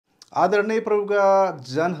आदरणीय प्रभुका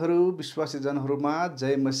जनहरू, विश्वासी जनहरूमा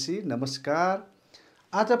जय मसीह, नमस्कार।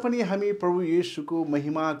 आज पनि हामी प्रभु येशूको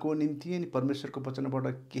महिमाको निम्ति अनि परमेश्वरको वचनबाट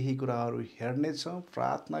केही कुराहरू हेर्नेछौँ,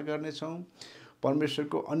 प्रार्थना गर्नेछौँ।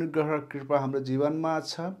 परमेश्वरको अनुग्रह र कृपा हाम्रो जीवनमा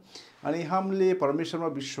छ अनि हामीले परमेश्वरमा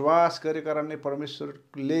विश्वास गरेको कारणले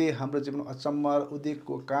परमेश्वरले हाम्रो जीवनमा अचम्म र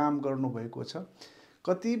उद्योगको काम गर्नुभएको छ।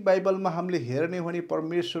 कति बाइबलमा हामीले हेर्ने हो भने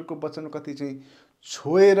परमेश्वरको वचन कति चाहिँ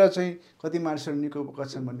छोएर चाहिँ कति मानिसहरू निको भएका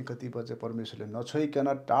छन् भन्ने कतिपय चाहिँ परमेश्वरले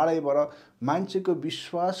नछोइकन टाढैबाट मान्छेको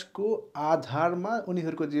विश्वासको आधारमा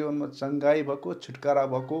उनीहरूको जीवनमा चङ्गाई भएको, छुटकारा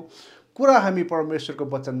भएको कुरा हामी परमेश्वरको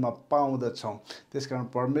वचनमा पाउँदछौँ। त्यसकारण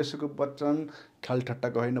परमेश्वरको वचन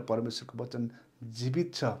ख्यालठट्टाको होइन, परमेश्वरको वचन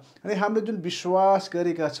जीवित छ अनि हामीले जुन विश्वास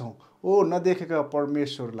गरेका छौँ नदेखेका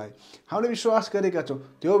परमेश्वरलाई हामीले विश्वास गरेका छौँ,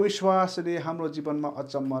 त्यो विश्वासले हाम्रो जीवनमा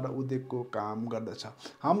अचम्म र उद्योगको काम गर्दछ।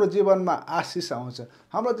 हाम्रो जीवनमा आशिष आउँछ,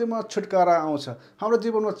 हाम्रो जीवनमा छुटकारा आउँछ, हाम्रो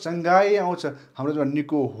जीवनमा चङ्गाई आउँछ, हाम्रो जीवनमा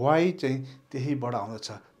निको हुवाई चाहिँ त्यहीबाट आउँदछ।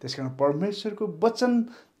 त्यसकारण परमेश्वरको वचन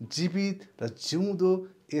जीवित र जिउँदो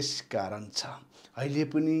यस कारण छ। अहिले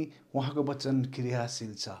पनि उहाँको वचन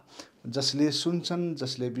क्रियाशील छ। जसले सुन्छन्,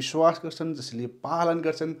 जसले विश्वास गर्छन्, जसले पालन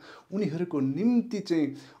गर्छन्, उनीहरूको निम्ति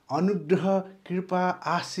चाहिँ अनुग्रह, कृपा,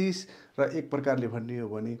 आशिष र एक प्रकारले भन्ने हो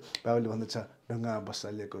भने बाइबलले भन्दछ ढुङ्गा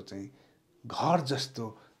बसालिएको चाहिँ घर जस्तो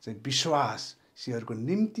चाहिँ विश्वास सीहरूको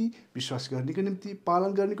निम्ति, विश्वास गर्नेको निम्ति,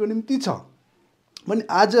 पालन गर्नेको निम्ति छ। भने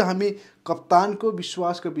आज हामी कप्तानको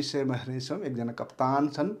विश्वासको विषयमा हेर्नेछौँ। एकजना कप्तान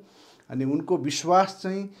छन् अनि उनको विश्वास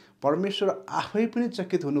चाहिँ परमेश्वर आफै पनि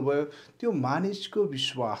चकित हुनुभयो त्यो मानिसको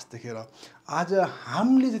विश्वास देखेर। आज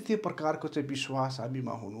हामीले चाहिँ त्यो प्रकारको चाहिँ विश्वास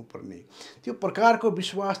हामीमा हुनुपर्ने, त्यो प्रकारको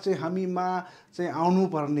विश्वास चाहिँ हामीमा चाहिँ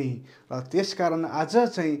आउनुपर्ने र त्यसकारण आज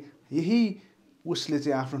चाहिँ यही उसले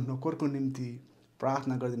चाहिँ आफ्नो नोकरको निम्ति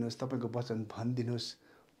प्रार्थना गरिदिनुहोस्, तपाईँको वचन भनिदिनुहोस्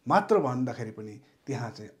मात्र भन्दाखेरि पनि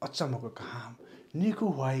त्यहाँ चाहिँ अचम्मको काम, निको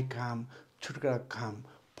हुवाई काम, छुटकारा काम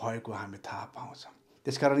भएको हामी थाहा पाउँछौँ।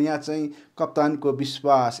 त्यसकारण यहाँ चाहिँ कप्तानको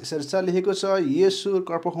विश्वास यसरी छ लेखेको छ, येशू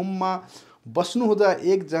कफरनहुममा बस्नुहुँदा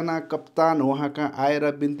एकजना कप्तान उहाँ कहाँ आएर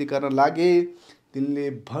बिन्ती गर्न लागे। तिनले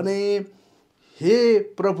भने, हे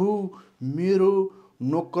प्रभु, मेरो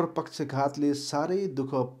नोकर पक्षघातले साह्रै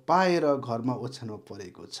दुःख पाएर घरमा ओछ्यानमा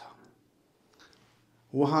परेको छ।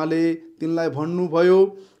 उहाँले तिनलाई भन्नुभयो,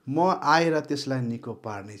 म आएर त्यसलाई निको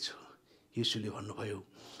पार्नेछु। येशूले भन्नुभयो।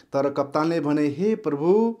 तर कप्तानले भने, हे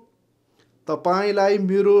प्रभु, तपाईलाई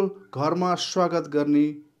मेरो घरमा स्वागत गर्ने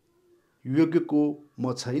योग्यको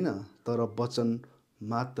म छैन, तर वचन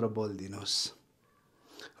मात्र बोलिदिनुहोस्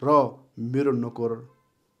र मेरो नोकर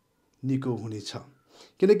निको हुनेछ।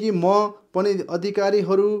 किनकि म पनि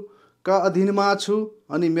अधिकारीहरूका अधीनमा छु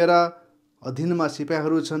अनि मेरा अधीनमा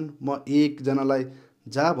सिपाहीहरू छन्। म एकजनालाई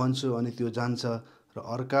जा भन्छु अनि त्यो जान्छ र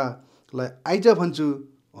अर्कालाई आइज भन्छु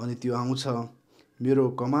अनि त्यो आउँछ। मेरो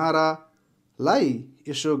कमारालाई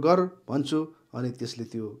यसो गर भन्छु अनि त्यसले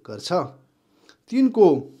त्यो गर्छ। तिनको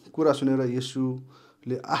कुरा सुनेर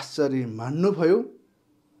येशूले आश्चर्य मान्नुभयो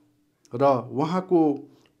र उहाँको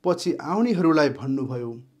पछि आउनेहरूलाई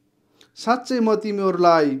भन्नुभयो, साँच्चै म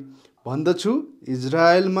तिमीहरूलाई भन्दछु,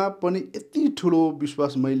 इजरायलमा पनि यति ठुलो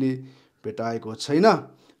विश्वास मैले भेटाएको छैन।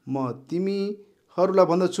 म तिमीहरूलाई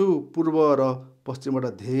भन्दछु, पूर्व र पश्चिमबाट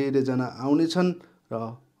धेरैजना आउनेछन्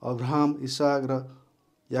र अब्राहम, इसाक र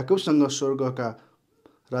याकुबसँग स्वर्गका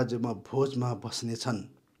राज्यमा भोजमा बस्नेछन्।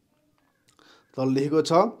 तल लेखेको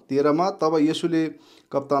छ 13मा, तब येशूले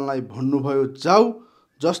कप्तानलाई भन्नुभयो, जाऊ,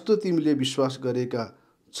 जस्तो तिमीले विश्वास गरेका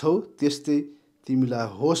छौ त्यस्तै तिमीलाई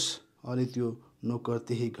होस्। अनि त्यो नोकर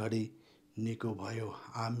त्यही घडी निको भयो।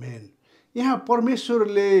 आमेन। यहाँ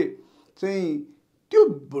परमेश्वरले चाहिँ त्यो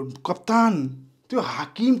कप्तान, त्यो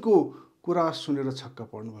हाकिमको कुरा सुनेर छक्क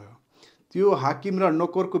पर्नुभयो। त्यो हाकिम र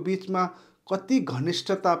नोकरको बिचमा कति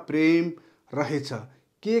घनिष्ठता, प्रेम रहेछ।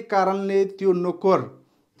 के कारणले त्यो नोकर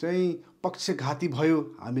चाहिँ पक्षघाती भयो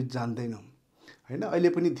हामी जान्दैनौँ होइन। अहिले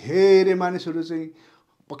पनि धेरै मानिसहरू चाहिँ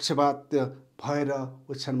पक्षपात भएर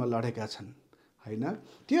ओछ्यानमा लडेका छन् होइन।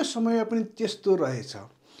 त्यो समय पनि त्यस्तो रहेछ।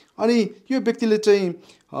 अनि यो व्यक्तिले चाहिँ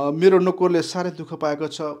मेरो नोकरले साह्रै दुःख पाएको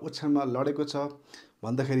छ, ओछ्यानमा लडेको छ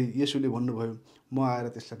भन्दाखेरि येशूले भन्नुभयो, म आएर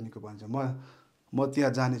त्यसलाई निको पार्छु। म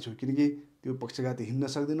त्यहाँ जानेछु। किनकि त्यो पक्षघाती हिँड्न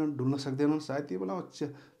सक्दैनन्, डुल्न सक्दैनन्। सायद त्यो बेला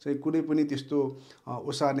चाहिँ कुनै पनि त्यस्तो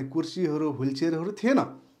ओसार्ने कुर्सीहरू, व्हिलचेयरहरू थिएन।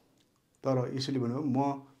 तर यसैले भन्नुभयो,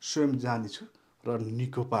 म स्वयं जानेछु र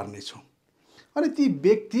निको पार्नेछु। अनि ती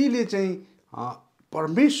व्यक्तिले चाहिँ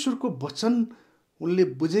परमेश्वरको वचन उनले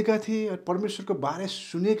बुझेका थिए, परमेश्वरको बारे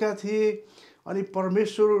सुनेका थिए अनि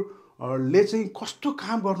परमेश्वरले चाहिँ कस्तो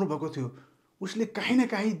काम गर्नुभएको थियो उसले काहीँ न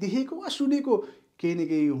काहीँ देखेको वा सुनेको केही न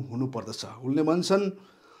केही हुनुपर्दछ। उनले भन्छन्,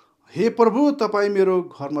 हे प्रभु तपाईँ मेरो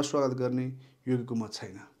घरमा स्वागत गर्ने योग्यको म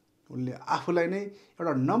छैन। उनले आफूलाई नै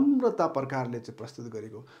एउटा नम्रता प्रकारले चाहिँ प्रस्तुत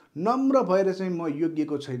गरेको, नम्र भएर चाहिँ म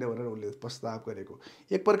योग्यको छैन भनेर उनले प्रस्ताव गरेको।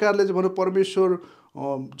 एक प्रकारले चाहिँ भनौँ परमेश्वर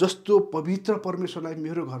जस्तो पवित्र परमेश्वरलाई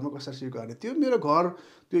मेरो घरमा कसरी स्वीकार्ने, त्यो मेरो घर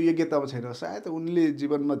त्यो योग्यतामा छैन। सायद उनले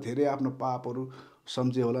जीवनमा धेरै आफ्नो पापहरू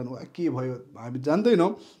सम्झे होलान् वा के भयो हामी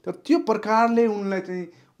जान्दैनौँ, तर त्यो प्रकारले उनलाई चाहिँ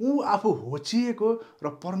ऊ आफू होचिएको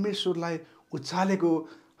र परमेश्वरलाई उचालेको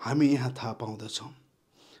हामी यहाँ थाहा पाउँदछौँ।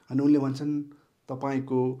 अनि उनले भन्छन्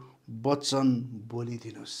तपाईँको वचन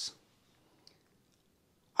बोलिदिनुहोस्।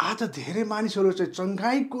 आज धेरै मानिसहरू चाहिँ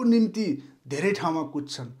चङ्गाइको निम्ति धेरै ठाउँमा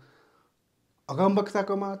कुद्छन्,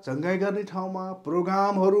 अगमवक्ताकोमा, चङ्गाइ गर्ने ठाउँमा,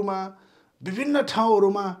 प्रोग्रामहरूमा, विभिन्न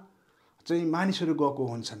ठाउँहरूमा चाहिँ मानिसहरू गएको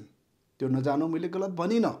हुन्छन्। त्यो नजानु मैले गलत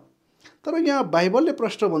भनिनँ, तर यहाँ बाइबलले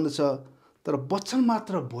प्रश्न भन्दछ तर वचन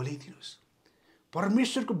मात्र बोलिदिनुहोस्।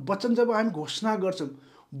 परमेश्वरको वचन जब हामी घोषणा गर्छौँ,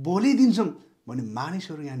 बोलिदिन्छौँ भने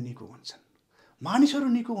मानिसहरू यहाँ निको हुन्छन्, मानिसहरू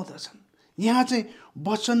निको हुँदछन्। यहाँ चाहिँ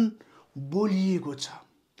वचन बोलिएको छ।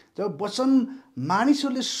 जब वचन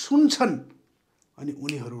मानिसहरूले सुन्छन् अनि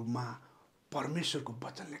उनीहरूमा परमेश्वरको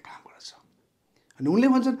वचनले काम गर्छ। अनि उनले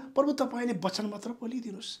भन्छन् प्रभु तपाईँले वचन मात्र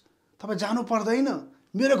बोलिदिनुहोस्, तपाईँ जानु पर्दैन,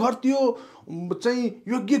 मेरो घर त्यो चाहिँ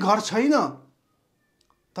योग्य घर छैन,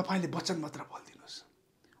 तपाईँले वचन मात्र बोलिदिनुहोस्।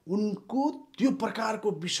 उनको त्यो प्रकारको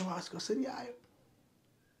विश्वास कसरी आयो?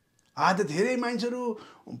 आज धेरै मानिसहरू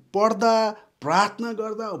पढ्दा, प्रार्थना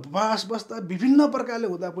गर्दा, उपवास बस्दा, विभिन्न प्रकारले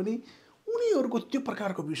हुँदा पनि उनीहरूको त्यो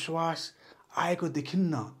प्रकारको विश्वास आएको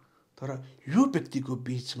देखिन्न। तर यो व्यक्तिको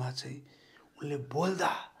बिचमा चाहिँ उनले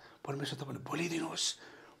बोल्दा परमेश्वर तपाईँले बोलिदिनुहोस्,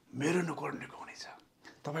 मेरो नोकर निको हुनेछ,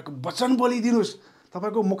 तपाईँको वचन बोलिदिनुहोस्,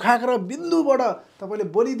 तपाईँको मुखाग्र बिन्दुबाट तपाईँले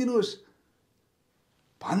बोलिदिनुहोस्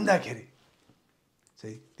भन्दाखेरि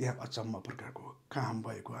चाहिँ त्यहाँ अचम्म प्रकारको काम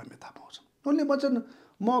भएको हामी थाहा पाउँछौँ। उनले भन्छन्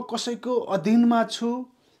म कसैको अधीनमा छु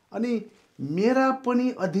अनि मेरा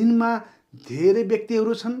पनि अधीनमा धेरै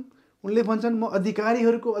व्यक्तिहरू छन्। उनले भन्छन् म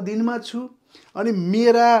अधिकारीहरूको अधीनमा छु अनि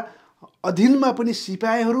मेरा अधीनमा पनि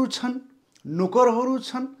सिपाहीहरू छन्, नोकरहरू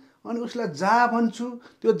छन्। अनि उसलाई जा भन्छु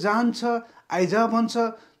त्यो जान्छ, आइज भन्छ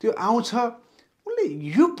त्यो आउँछ। उनले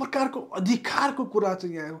यो प्रकारको अधिकारको कुरा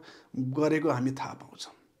चाहिँ यहाँ गरेको हामी थाहा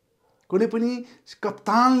पाउँछौँ। कुनै पनि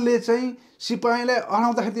कप्तानले चाहिँ सिपाहीलाई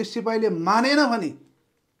हराउँदाखेरि त्यो सिपाहीले मानेन भने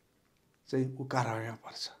चाहिँ ऊ कारवाहीमा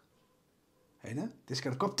पर्छ, होइन?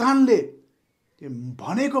 त्यसकारण कप्तानले त्यो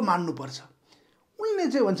भनेको मान्नुपर्छ। उनले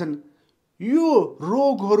चाहिँ भन्छन् यो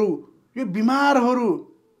रोगहरू, यो बिमारहरू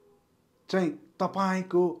चाहिँ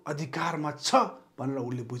तपाईँको अधिकारमा छ भनेर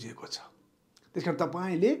उसले बुझेको छ। त्यसकारण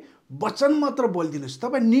तपाईँले वचन मात्र बोलिदिनुहोस्।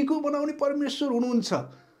 तपाईँ निको बनाउने परमेश्वर हुनुहुन्छ।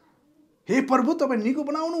 हे प्रभु तपाईँ निको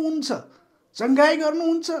बनाउनुहुन्छ, चङ्गाइ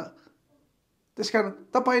गर्नुहुन्छ। त्यसकारण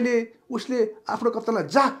तपाईँले उसले आफ्नो कप्तानलाई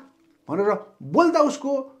जा भनेर बोल्दा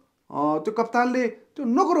उसको त्यो कप्तानले त्यो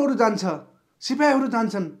नोकरहरू जान्छ, सिपाहीहरू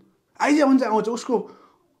जान्छन्, आइज भन्छ आउँछ उसको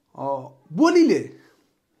बोलीले।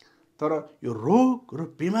 तर यो रोग र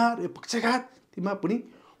बिमार, यो पक्षघातमा पनि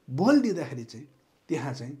बोलिदिँदाखेरि चाहिँ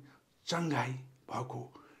त्यहाँ चाहिँ चङ्गाइ भएको,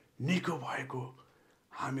 निको भएको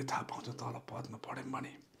हामी थाहा पाउँछौँ तल पदमा पढ्यौँ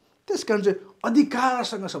भने। त्यसकारण चाहिँ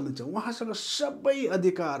अधिकारसँग सम्बन्धित छ। उहाँसँग सबै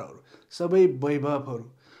अधिकारहरू, सबै वैभवहरू,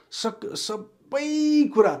 सबै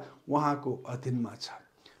कुरा उहाँको अधीनमा छ,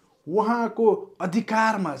 उहाँको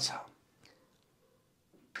अधिकारमा छ।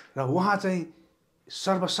 र उहाँ चाहिँ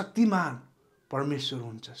सर्वशक्तिमान परमेश्वर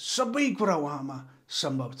हुन्छ। सबै कुरा उहाँमा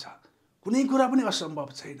सम्भव छ, कुनै कुरा पनि असम्भव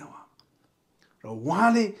छैन उहाँ। र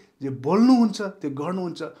उहाँले जे बोल्नुहुन्छ त्यो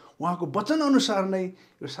गर्नुहुन्छ, उहाँको वचन अनुसार नै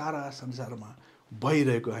यो सारा संसारमा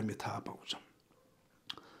भइरहेको हामी थाहा पाउँछौँ।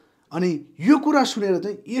 अनि यो कुरा सुनेर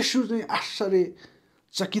चाहिँ येशू चाहिँ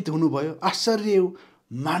आश्चर्यचकित हुनुभयो, आश्चर्य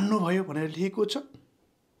मान्नुभयो भनेर लेखेको छ।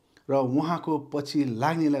 र उहाँको पछि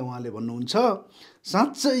लाग्नेलाई उहाँले भन्नुहुन्छ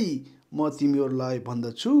साँच्चै म तिमीहरूलाई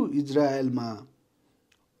भन्दछु इजरायलमा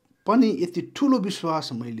पनि यति ठुलो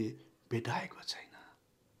विश्वास मैले भेटाएको छैन।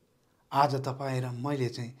 आज तपाईँ र मैले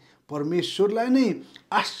चाहिँ परमेश्वरलाई नै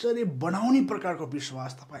आश्चर्य बनाउने प्रकारको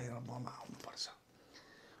विश्वास तपाईँ र ममा आउनुपर्छ।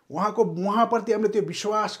 उहाँप्रति हामीले त्यो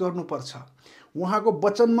विश्वास गर्नुपर्छ। उहाँको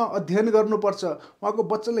वचनमा अध्ययन गर्नुपर्छ। उहाँको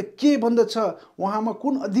वचनले के भन्दछ, उहाँमा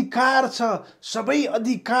कुन अधिकार छ, सबै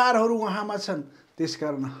अधिकारहरू उहाँमा छन्।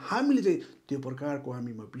 त्यसकारण हामीले चाहिँ त्यो प्रकारको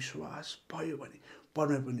हामीमा विश्वास भयो भने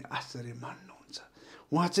परमेश्वर पनि आश्चर्य मान्नुहुन्छ।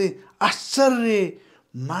 उहाँ चाहिँ आश्चर्य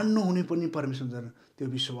मान्नुहुने पनि परमेश्वर जन त्यो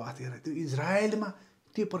विश्वास हेरेर त्यो इजरायलमा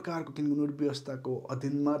त्यो प्रकारको, किनकि उनीहरू व्यवस्थाको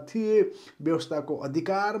अधीनमा थिए, व्यवस्थाको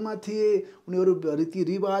अधिकारमा थिए, उनीहरू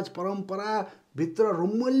रीतिरिवाज परम्पराभित्र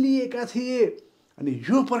रुम्मलिएका थिए। अनि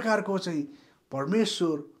यो प्रकारको चाहिँ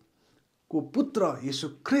परमेश्वर को पुत्र येशू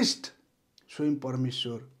ख्रीष्ट स्वयं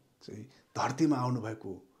परमेश्वर चाहिँ धरतीमा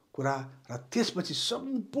आउनुभएको कुरा र त्यसपछि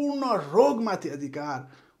सम्पूर्ण रोगमाथि अधिकार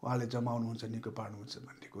उहाँले जमाउनुहुन्छ, निको पार्नुहुन्छ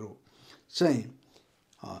भन्ने कुरो चाहिँ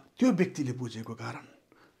त्यो व्यक्तिले बुझेको कारण,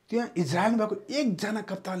 त्यहाँ इजरायलमा भएको एकजना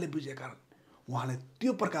कप्तानले बुझेको कारण उहाँले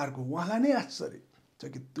त्यो प्रकारको, उहाँलाई नै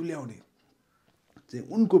आश्चर्यचकित तुल्याउने चाहिँ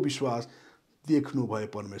उनको विश्वास देख्नुभयो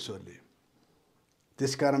परमेश्वरले।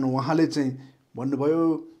 त्यसकारण उहाँले चाहिँ भन्नुभयो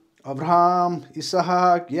अब्राहम,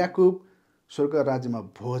 इसहाक, याकुब स्वर्ग राज्यमा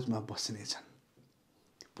भोजमा बस्नेछन्।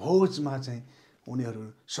 भोजमा चाहिँ उनीहरू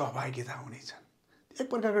सहभागिता हुनेछन्। एक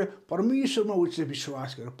प्रकारको परमेश्वरमा उसले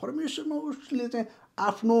विश्वास गरेर, परमेश्वरमा उसले चाहिँ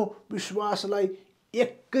आफ्नो विश्वासलाई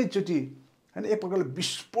एकैचोटि होइन एक प्रकारले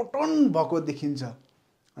विस्फोटन भएको देखिन्छ।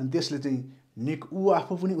 अनि त्यसले चाहिँ ऊ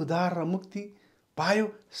आफू पनि उद्धार र मुक्ति पायो,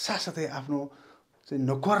 साथसाथै आफ्नो चाहिँ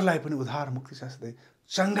नोकरलाई पनि उद्धार मुक्ति साथसाथै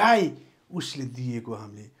चङ्गाई उसले दिएको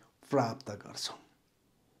हामीले प्राप्त गर्छौँ।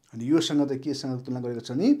 अनि योसँग चाहिँ केसँग तुलना गरेको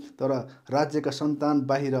छ नि, तर राज्यका सन्तान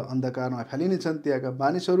बाहिर अन्धकारमा फालिनेछन्, त्यहाँका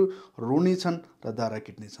मानिसहरू रुनेछन् र दारा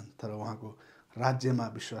किट्नेछन्, तर उहाँको राज्यमा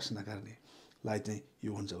विश्वास नगर्नेलाई चाहिँ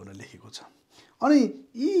यो हुन्छ भनेर लेखेको छ। अनि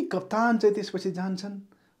यी कप्तान चाहिँ त्यसपछि जान्छन्।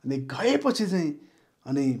 अनि गएपछि चाहिँ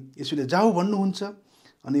अनि यसुले जाऊ भन्नुहुन्छ।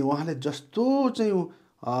 अनि उहाँले जस्तो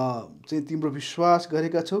चाहिँ तिम्रो विश्वास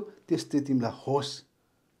गरेका छौ त्यस्तै तिमीलाई होस्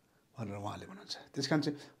भनेर उहाँले भन्नुहुन्छ। त्यस कारण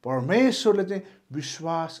चाहिँ परमेश्वरले चाहिँ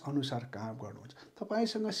विश्वास अनुसार काम गर्नुहुन्छ।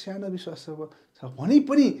 तपाईँसँग सानो विश्वास छ भने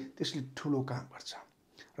पनि त्यसले ठुलो काम गर्छ।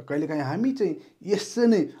 र कहिलेकाहीँ हामी चाहिँ यसै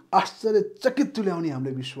नै आश्चर्यचकित तुल्याउने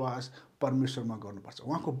हामीले विश्वास परमेश्वरमा गर्नुपर्छ,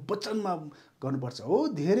 उहाँको वचनमा गर्नुपर्छ। हो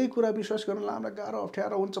धेरै कुरा विश्वास गर्नलाई हामीलाई गाह्रो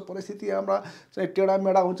अप्ठ्यारो हुन्छ, परिस्थिति हाम्रा चाहिँ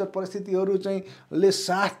टेढामेढा हुन्छ, परिस्थितिहरू चाहिँ ले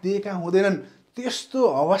साथ दिएका हुँदैनन्। त्यस्तो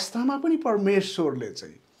अवस्थामा पनि परमेश्वरले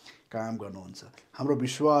चाहिँ काम गर्नुहुन्छ हाम्रो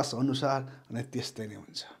विश्वास अनुसार। अनि त्यस्तै नै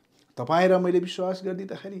हुन्छ। तपाईँ र मैले विश्वास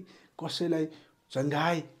गरिदिँदाखेरि कसैलाई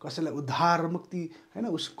चङ्गाई, कसैलाई उद्धार मुक्ति होइन,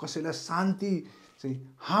 कसैलाई शान्ति चाहिँ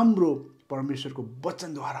हाम्रो परमेश्वरको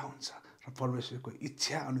वचनद्वारा हुन्छ र परमेश्वरको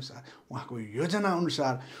इच्छा अनुसार, उहाँको योजना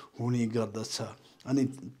अनुसार हुने गर्दछ। अनि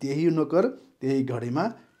त्यही नोकर त्यही घडीमा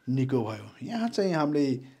निको भयो। यहाँ चाहिँ हामीले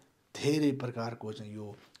धेरै प्रकारको चाहिँ यो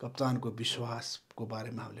कप्तानको विश्वासको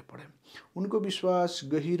बारेमा हामीले पढ्यौँ। उनको विश्वास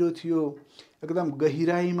गहिरो थियो, एकदम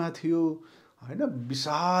गहिराइमा थियो होइन,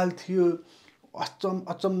 विशाल थियो,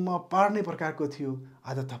 अचम्म पार्ने प्रकारको थियो।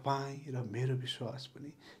 आज तपाईँ र मेरो विश्वास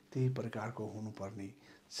पनि त्यही प्रकारको हुनुपर्ने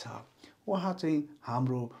छ। उहाँ चाहिँ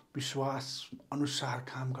हाम्रो विश्वास अनुसार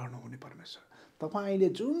काम गर्नुहुने परमेश्वर। तपाईँले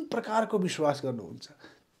जुन प्रकारको विश्वास गर्नुहुन्छ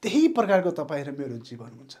त्यही प्रकारको तपाईँ र मेरो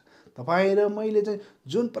जीवन हुन्छ। तपाईँ र मैले चाहिँ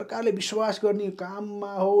जुन प्रकारले विश्वास गर्ने,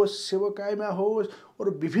 काममा होस्, सेवकाइमा होस्,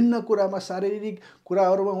 अरू विभिन्न कुरामा, शारीरिक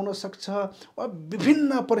कुराहरूमा हुनसक्छ, वा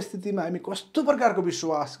विभिन्न परिस्थितिमा हामी कस्तो प्रकारको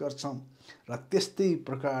विश्वास गर्छौँ र त्यस्तै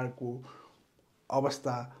प्रकारको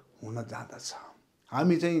अवस्था हुन जाँदछ।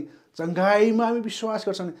 हामी चाहिँ चङ्गाइमा हामी विश्वास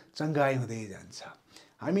गर्छौँ भने चङ्गाइ हुँदै जान्छ।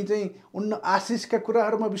 हामी चाहिँ उन्न आशिषका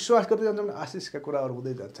कुराहरूमा विश्वास गर्दै जान्छौँ भने आशिषका कुराहरू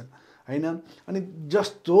हुँदै जान्छन् होइन। अनि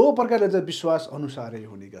जस्तो प्रकारले चाहिँ विश्वास अनुसारै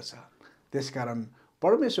हुने गर्छ। त्यसकारण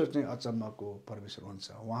परमेश्वर चाहिँ अचम्मको परमेश्वर हुन्छ।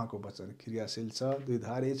 उहाँको वचन क्रियाशील छ,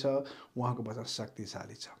 दुईधारे छ, उहाँको वचन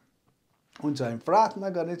शक्तिशाली छ। हुन्छ, हामी प्रार्थना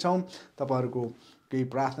गर्नेछौँ। तपाईँहरूको केही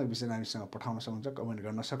प्रार्थनाको विषयमा हामीसँग पठाउन सक्नुहुन्छ, कमेन्ट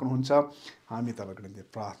गर्न सक्नुहुन्छ। हामी तपाईँको निम्ति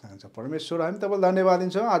प्रार्थना गर्छौँ। परमेश्वर, हामी तपाईँलाई धन्यवाद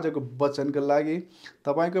दिन्छौँ आजको वचनको लागि।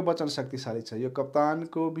 तपाईँको वचन शक्तिशाली छ। यो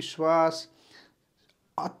कप्तानको विश्वास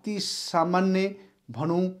अति सामान्य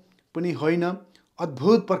भनौँ पनि होइन,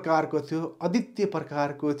 अद्भुत प्रकारको थियो, अद्वितीय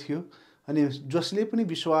प्रकारको थियो। अनि जसले पनि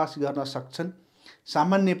विश्वास गर्न सक्छन्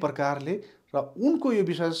सामान्य प्रकारले, र उनको यो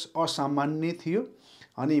विश्वास असामान्य थियो।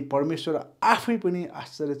 अनि परमेश्वर आफै पनि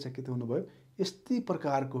आश्चर्यचकित हुनुभयो। यस्तै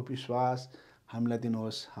प्रकारको विश्वास हामीलाई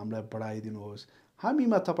दिनुहोस्, हामीलाई बढाइदिनुहोस्।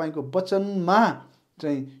 हामीमा तपाईँको वचनमा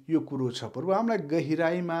चाहिँ यो कुरो छ प्रभु, हामीलाई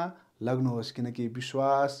गहिराइमा लग्नुहोस्। किनकि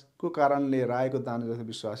विश्वासको कारणले राएको दाना जस्तो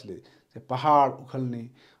विश्वासले चाहिँ पहाड उखल्ने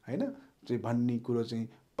होइन चाहिँ भन्ने कुरो चाहिँ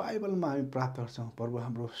बाइबलमा हामी प्राप्त गर्छौँ। प्रभु,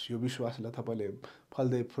 हाम्रो यो विश्वासलाई तपाईँले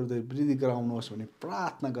फल्दै फुल्दै वृद्धि गराउनुहोस् भन्ने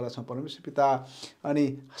प्रार्थना गर्छौँ परमेश्वर पिता। अनि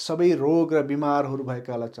सबै रोग र बिमारहरू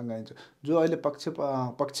भएकालाई चङ्गाइन्छ। जो अहिले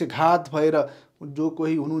पक्षघात भएर जो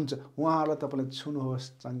कोही हुनुहुन्छ उहाँहरूलाई तपाईँले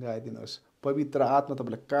छुनुहोस्, चङ्गाइदिनुहोस्। पवित्र आत्मा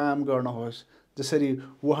तपाईँले काम गर्नुहोस्। जसरी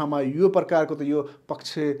उहाँमा यो प्रकारको त यो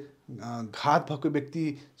पक्षघात भएको व्यक्ति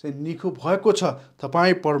चाहिँ निको भएको छ,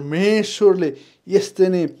 तपाईँ परमेश्वरले यस्तै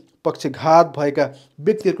नै पक्षघात भएका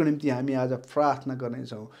व्यक्तिहरूको निम्ति हामी आज प्रार्थना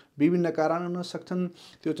गर्नेछौँ। विभिन्न कारण हुन सक्छन्,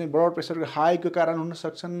 त्यो चाहिँ ब्लड प्रेसरको हाईको कारण हुन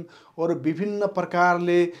सक्छन्, अरू विभिन्न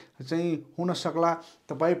प्रकारले चाहिँ हुन सक्ला।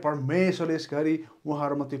 तपाईँ परमेश्वरले यसघरि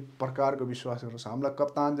उहाँहरूमा त्यो प्रकारको विश्वास गर्नुहोस्। हामीलाई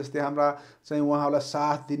कप्तान जस्तै हाम्रा चाहिँ उहाँहरूलाई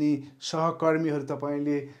साथ दिने सहकर्मीहरू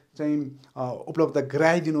तपाईँले चाहिँ उपलब्ध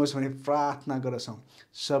गराइदिनुहोस् भने प्रार्थना गर्दछौँ।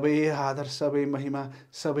 सबै आदर, सबै महिमा,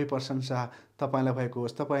 सबै प्रशंसा तपाईँलाई भएको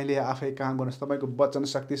होस्। तपाईँले आफै काम गर्नुहोस्। तपाईँको वचन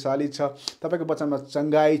शक्तिशाली छ, तपाईँको वचनमा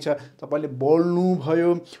चङ्गाई छ। तपाईँले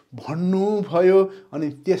बोल्नुभयो, भन्नुभयो अनि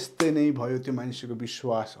त्यस्तै नै भयो। त्यो मानिसको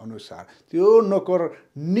विश्वास अनुसार त्यो नोकर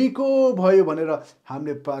निको भयो भनेर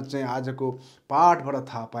हामीले चाहिँ आजको पाठबाट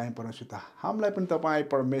थाहा पायौँ। परमेश्वर, हामीलाई पनि तपाईँ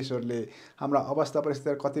परमेश्वरले हाम्रा अवस्था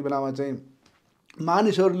परिस्थिति कति बेलामा चाहिँ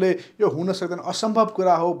मानिसहरूले यो हुन सक्दैन, असम्भव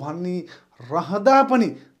कुरा हो भन्ने रहँदा पनि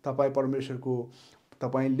तपाईँ परमेश्वरको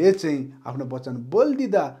तपाईँले चाहिँ आफ्नो वचन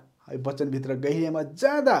बोलिदिँदा, वचनभित्र गहिरोमा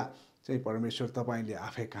जाँदा चाहिँ परमेश्वर तपाईँले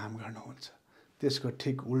आफै काम गर्नुहुन्छ। त्यसको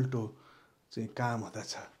ठिक उल्टो चाहिँ काम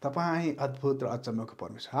हुँदछ। तपाईँ अद्भुत र अचम्मको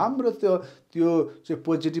परमेश्वर। हाम्रो त्यो चाहिँ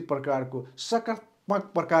पोजिटिभ प्रकारको, सकारात्मक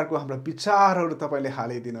प्रकारको हाम्रो विचारहरू तपाईँले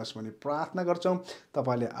हालिदिनुहोस् भने प्रार्थना गर्छौँ।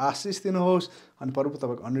 तपाईँले आशिष दिनुहोस् अनि प्रभु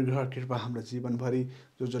तपाईँको अनुग्रह कृपा हाम्रो जीवनभरि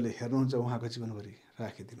जसले हेर्नुहुन्छ उहाँको जीवनभरि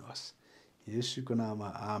राखिदिनुहोस्। येशूको नाममा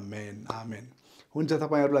आमेन, आमेन। हुन्छ,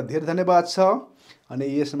 तपाईँहरूलाई धेरै धन्यवाद छ। अनि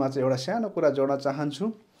यसमा चाहिँ एउटा सानो कुरा जोड्न चाहन्छु।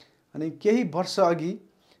 अनि केही वर्ष अघि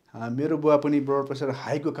मेरो बुवा पनि ब्लड प्रेसर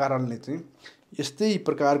हाईको कारणले चाहिँ यस्तै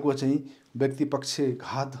प्रकारको चाहिँ व्यक्ति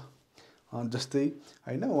पक्षघात जस्तै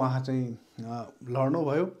होइन उहाँ चाहिँ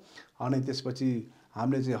लड्नुभयो। अनि त्यसपछि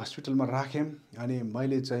हामीले चाहिँ हस्पिटलमा राख्यौँ। अनि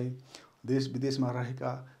मैले चाहिँ देश विदेशमा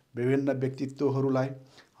रहेका विभिन्न व्यक्तित्वहरूलाई,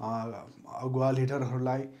 अगुवा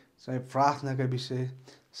लिडरहरूलाई चाहिँ प्रार्थनाका विषय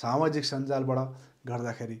सामाजिक सञ्जालबाट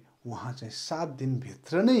गर्दाखेरि उहाँ चाहिँ 7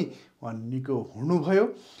 दिनभित्र नै उहाँ निको हुनुभयो।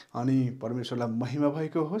 अनि परमेश्वरलाई महिमा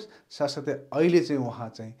भएको होस्। साथसाथै अहिले चाहिँ उहाँ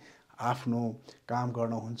चाहिँ आफ्नो काम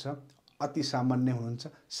गर्नुहुन्छ, अति सामान्य हुनुहुन्छ।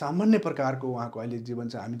 सामान्य प्रकारको उहाँको अहिले जीवन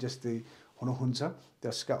चाहिँ हामी जस्तै हुनुहुन्छ।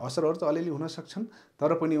 त्यसका असरहरू त अलिअलि हुन सक्छन्,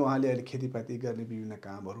 तर पनि उहाँले अहिले खेतीपाती गर्ने विभिन्न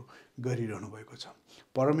कामहरू गरिरहनु भएको छ।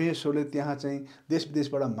 परमेश्वरले त्यहाँ चाहिँ देश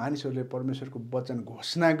विदेशबाट मानिसहरूले परमेश्वरको वचन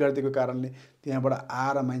घोषणा गरिदिएको कारणले, त्यहाँबाट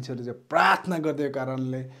आएर मान्छेहरूले चाहिँ प्रार्थना गरिदिएको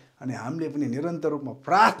कारणले अनि हामीले पनि निरन्तर रूपमा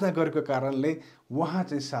प्रार्थना गरेको कारणले उहाँ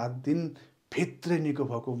चाहिँ 7 दिनभित्रै निको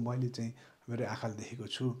भएको मैले चाहिँ मेरो आँखाले देखेको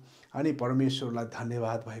छु। अनि परमेश्वरलाई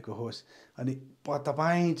धन्यवाद भएको होस्। अनि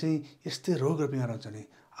तपाईँ चाहिँ यस्तै रोग र बिमार हुन्छ भने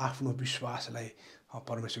आफ्नो विश्वासलाई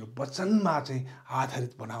परमेश्वरको वचनमा चाहिँ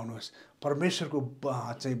आधारित बनाउनुहोस्। परमेश्वरको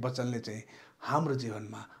चाहिँ वचनले चाहिँ हाम्रो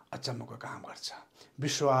जीवनमा अचम्मको काम गर्छ।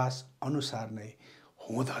 विश्वास अनुसार नै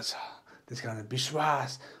हुँदछ। त्यसकारण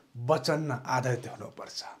विश्वास वचनमा आधारित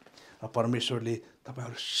हुनुपर्छ। र परमेश्वरले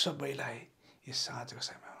तपाईँहरू सबैलाई यस साँझको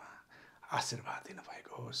समयमा आशीर्वाद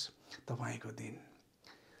दिनुभएको होस्। तपाईँको दिन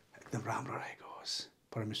एकदम राम्रो रहेको होस्।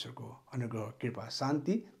 परमेश्वरको अनुग्रह, कृपा,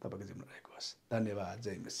 शान्ति तपाईँको जीवनमा रहेको होस्। धन्यवाद।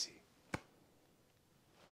 जय मसीह।